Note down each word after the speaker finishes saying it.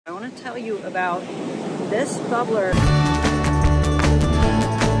I want to tell you about this bubbler.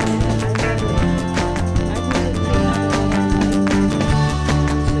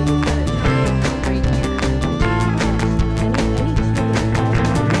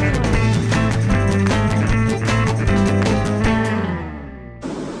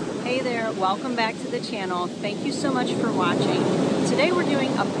 Hey there, welcome back to the channel. Thank you so much for watching. Today we're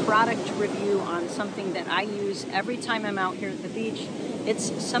doing a product review on something that I use every time I'm out here at the beach.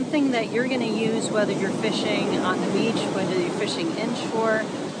 It's something that you're going to use whether you're fishing on the beach, whether you're fishing inshore,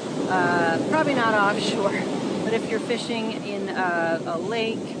 probably not offshore, but if you're fishing in a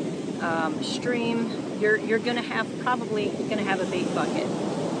lake, stream, you're going to probably have a bait bucket.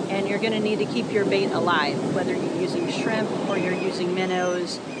 And you're going to need to keep your bait alive, whether you're using shrimp or you're using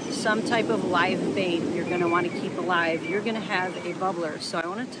minnows, some type of live bait you're going to want to keep alive. You're going to have a bubbler. So I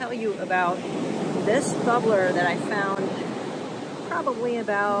want to tell you about this bubbler that I found probably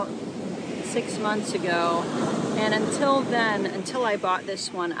about 6 months ago. And until then, until I bought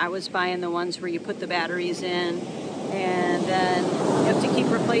this one, I was buying the ones where you put the batteries in and then you have to keep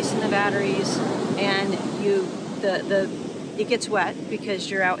replacing the batteries, and it gets wet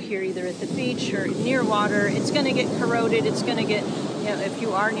because you're out here either at the beach or near water. It's going to get corroded. It's going to get, if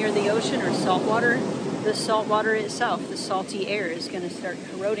you are near the ocean or salt water, the salt water itself, the salty air is going to start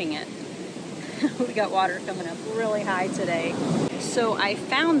corroding it. We got water coming up really high today. So I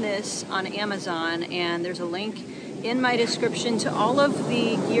found this on Amazon, and there's a link in my description to all of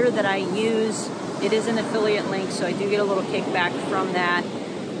the gear that I use. It is an affiliate link, so I do get a little kickback from that.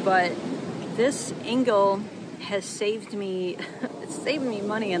 But this ENGEL has saved me, it's saved me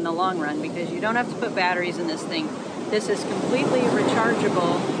money in the long run because you don't have to put batteries in this thing. This is completely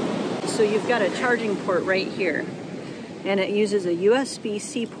rechargeable. So you've got a charging port right here, and it uses a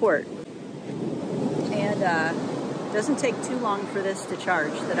USB-C port. And it doesn't take too long for this to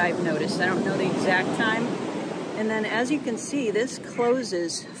charge that I've noticed. I don't know the exact time. And then as you can see, this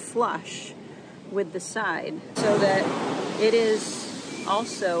closes flush with the side so that it is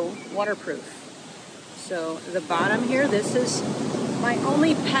also waterproof. So the bottom here, this is my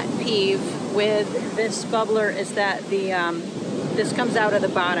only pet peeve with this bubbler is that this comes out of the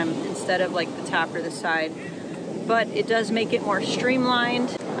bottom instead of like the top or the side. But it does make it more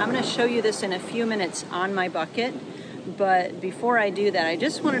streamlined. I'm going to show you this in a few minutes on my bucket. But before I do that, I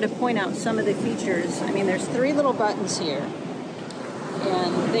just wanted to point out some of the features. I mean, there's 3 little buttons here.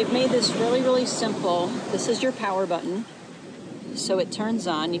 And they've made this really, really simple. This is your power button. So it turns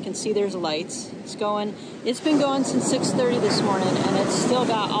on. You can see there's lights. It's been going since 6:30 this morning, and it's still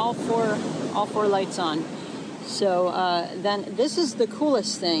got all four lights on. So then this is the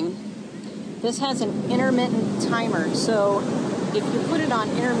coolest thing. This has an intermittent timer. So if you put it on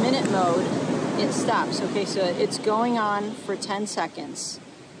intermittent mode, it stops. Okay, so it's going on for 10 seconds,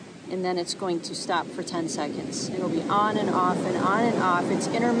 and then it's going to stop for 10 seconds. It'll be on and off and on and off. It's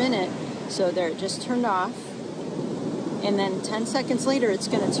intermittent. So there, it just turned off. And then 10 seconds later, it's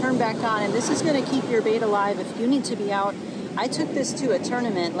going to turn back on, and this is going to keep your bait alive if you need to be out. I took this to a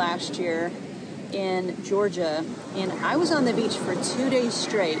tournament last year in Georgia, and I was on the beach for 2 days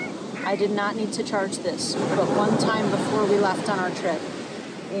straight. I did not need to charge this, but one time before we left on our trip,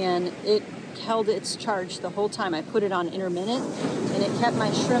 and it held its charge the whole time. I put it on intermittent, and it kept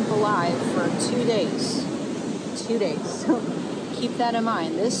my shrimp alive for 2 days. 2 days. So keep that in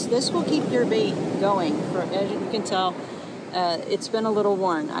mind. This will keep your bait going. As you can tell, it's been a little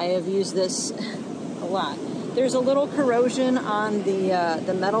worn. I have used this a lot. There's a little corrosion on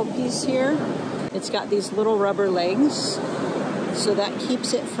the metal piece here. It's got these little rubber legs, so that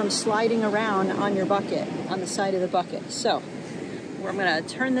keeps it from sliding around on your bucket, on the side of the bucket. So I'm going to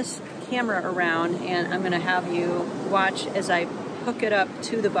turn this camera around, and I'm going to have you watch as I hook it up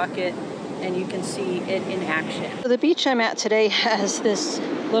to the bucket, and you can see it in action. So the beach I'm at today has this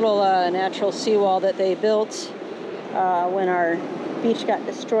little natural seawall that they built when our beach got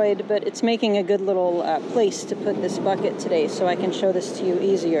destroyed, but it's making a good little place to put this bucket today so I can show this to you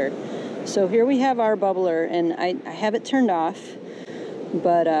easier. So here we have our bubbler, and I have it turned off,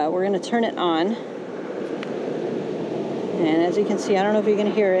 but we're going to turn it on. And as you can see, I don't know if you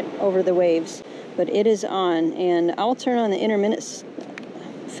can hear it over the waves, but it is on, and I'll turn on the intermittent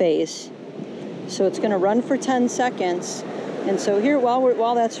phase. So it's going to run for 10 seconds. And so here,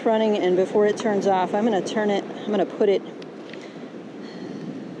 while that's running and before it turns off, I'm going to turn it, I'm going to put it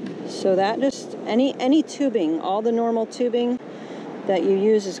so that just any tubing, all the normal tubing that you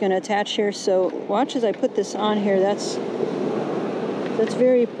use is going to attach here. So watch as I put this on here. That's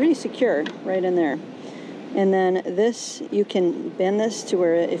pretty secure right in there. And then this, you can bend this to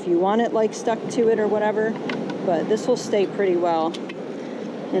where if you want it like stuck to it or whatever, but this will stay pretty well.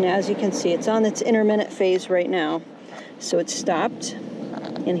 And as you can see, it's on its intermittent phase right now. So it's stopped.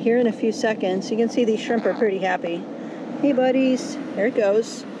 And here in a few seconds, you can see these shrimp are pretty happy. Hey buddies, there it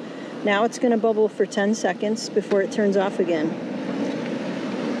goes. Now it's gonna bubble for 10 seconds before it turns off again.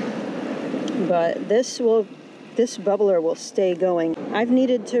 But this bubbler will stay going. I've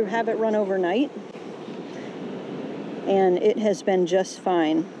needed to have it run overnight, and it has been just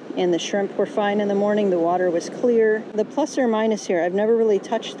fine. And the shrimp were fine in the morning. The water was clear. The plus or minus here, I've never really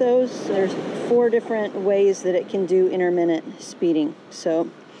touched those. There's 4 different ways that it can do intermittent speeding. So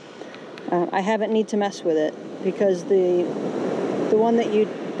I haven't need to mess with it, because the one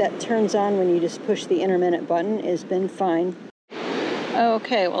that turns on when you just push the intermittent button has been fine.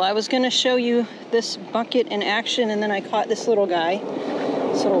 Okay, well, I was going to show you this bucket in action, and then I caught this little guy,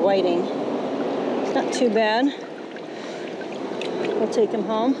 this little whiting. It's not too bad. We'll take him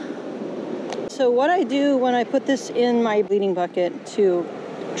home. So what I do when I put this in my bleeding bucket to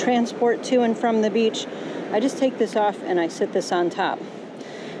transport to and from the beach, I just take this off and I sit this on top.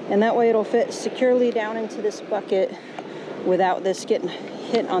 And that way it'll fit securely down into this bucket without this getting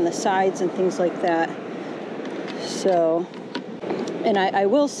hit on the sides and things like that. So, and I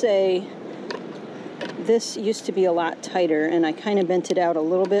will say, this used to be a lot tighter, and I kind of bent it out a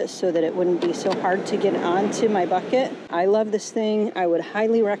little bit so that it wouldn't be so hard to get onto my bucket. I love this thing. I would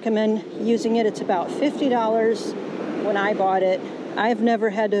highly recommend using it. It's about $50 when I bought it. I've never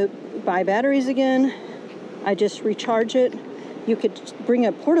had to buy batteries again. I just recharge it. You could bring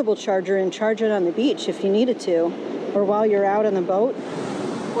a portable charger and charge it on the beach if you needed to, or while you're out on the boat.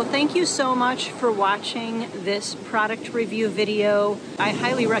 Well, thank you so much for watching this product review video. I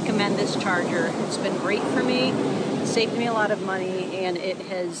highly recommend this charger. It's been great for me. It saved me a lot of money, and it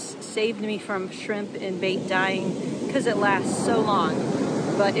has saved me from shrimp and bait dying because it lasts so long.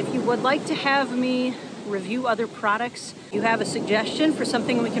 But if you would like to have me review other products, you have a suggestion for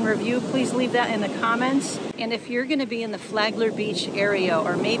something we can review, please leave that in the comments. And if you're going to be in the Flagler Beach area,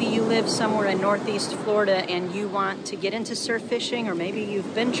 or maybe you live somewhere in Northeast Florida and you want to get into surf fishing, or maybe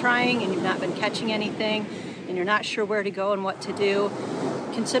you've been trying and you've not been catching anything and you're not sure where to go and what to do,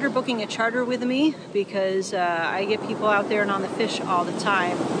 consider booking a charter with me, because I get people out there and on the fish all the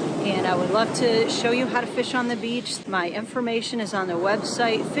time. And I would love to show you how to fish on the beach. My information is on the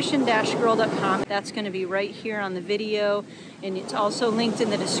website, fishin-girl.com. That's going to be right here on the video, and it's also linked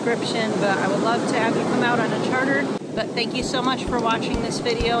in the description. But I would love to have you come out on a charter. But thank you so much for watching this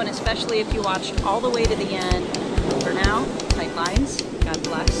video, and especially if you watched all the way to the end. For now, tight lines, God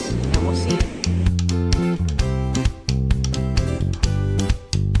bless, and we'll see you.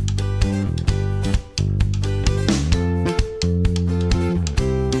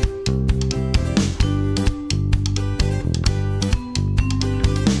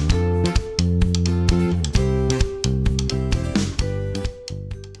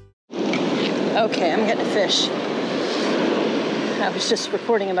 Okay, I'm getting a fish. I was just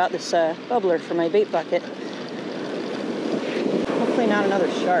recording about this bubbler for my bait bucket. Hopefully not another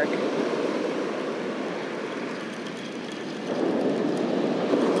shark.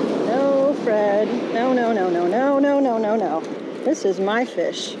 No, Fred. No, no, no, no, no, no, no, no, no. This is my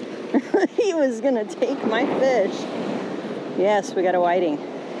fish. He was gonna take my fish. Yes, we got a whiting.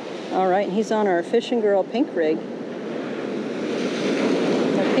 All right, and he's on our Fishin' Girl pink rig.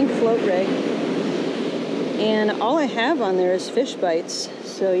 Our pink float rig. And all I have on there is fish bites,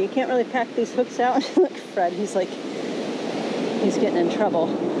 so you can't really pack these hooks out. Look, Fred, he's getting in trouble.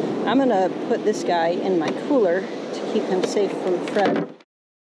 I'm gonna put this guy in my cooler to keep him safe from Fred.